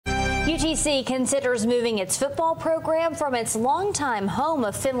UTC considers moving its football program from its longtime home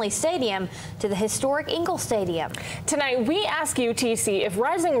of Finley Stadium to the historic Engel Stadium. Tonight, we ask UTC if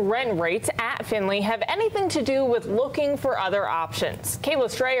rising rent rates at Finley have anything to do with looking for other options. Kayla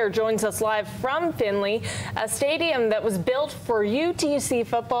Strayer joins us live from Finley, a stadium that was built for UTC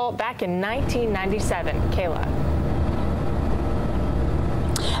football back in 1997. Kayla.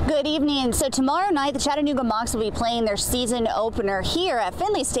 Good evening. So tomorrow night, the Chattanooga Mocs will be playing their season opener here at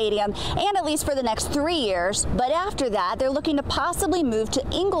Finley Stadium, and at least for the next 3 years. But after that, they're looking to possibly move to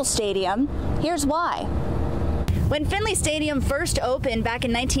Engel Stadium. Here's why. When Finley Stadium first opened back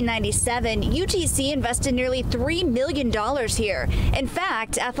in 1997, UTC invested nearly $3 million here. In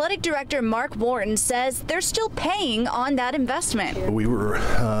fact, Athletic Director Mark Wharton says they're still paying on that investment. We were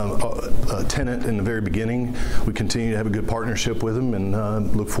a tenant in the very beginning. We continue to have a good partnership with them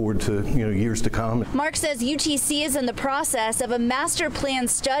and look forward to years to come. Mark says UTC is in the process of a master plan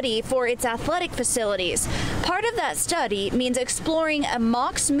study for its athletic facilities. Part of that study means exploring a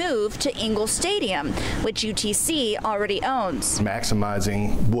Mocs move to Engel Stadium, which UTC already owns.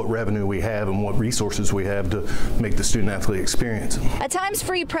 Maximizing what revenue we have and what resources we have to make the student-athlete experience. A Times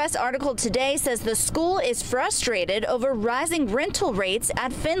Free Press article today says the school is frustrated over rising rental rates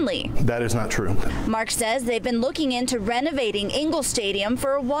at Finley. That is not true. Mark says they've been looking into renovating Engel Stadium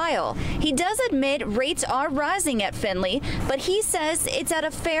for a while. He does admit rates are rising at Finley, but he says it's at a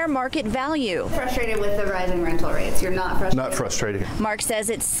fair market value. Frustrated with the rising rental rates? You're not frustrated? Not frustrated. Mark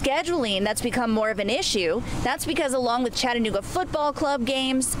says it's scheduling that's become more of an issue. That's because along with Chattanooga Football Club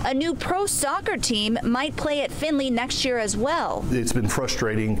games, a new pro soccer team might play at Finley next year as well. It's been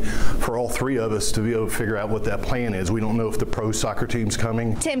frustrating for all three of us to be able to figure out what that plan is. We don't know if the pro soccer team's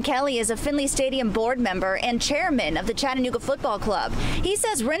coming. Tim Kelly is a Finley Stadium board member and chairman of the Chattanooga Football Club. He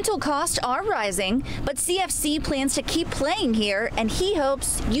says rental costs are rising, but CFC plans to keep playing here, and he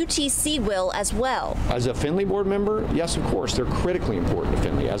hopes UTC will as well. As a Finley board member, yes, of course, they're critically important to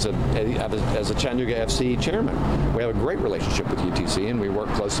Finley. As a Chattanooga FC chairman, we have a great relationship with UTC, and we work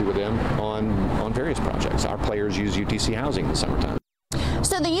closely with them on various projects. Our players use UTC housing in the summertime.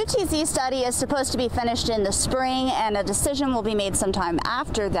 So the UTC study is supposed to be finished in the spring, and a decision will be made sometime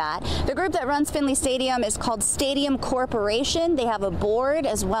after that. The group that runs Finley Stadium is called Stadium Corporation. They have a board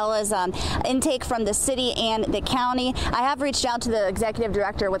as well as intake from the city and the county. I have reached out to the executive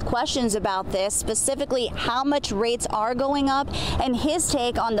director with questions about this, specifically how much rates are going up and his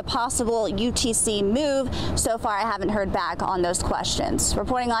take on the possible UTC move. So far, I haven't heard back on those questions.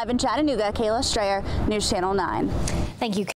 Reporting live in Chattanooga, Kayla Strayer, News Channel 9. Thank you.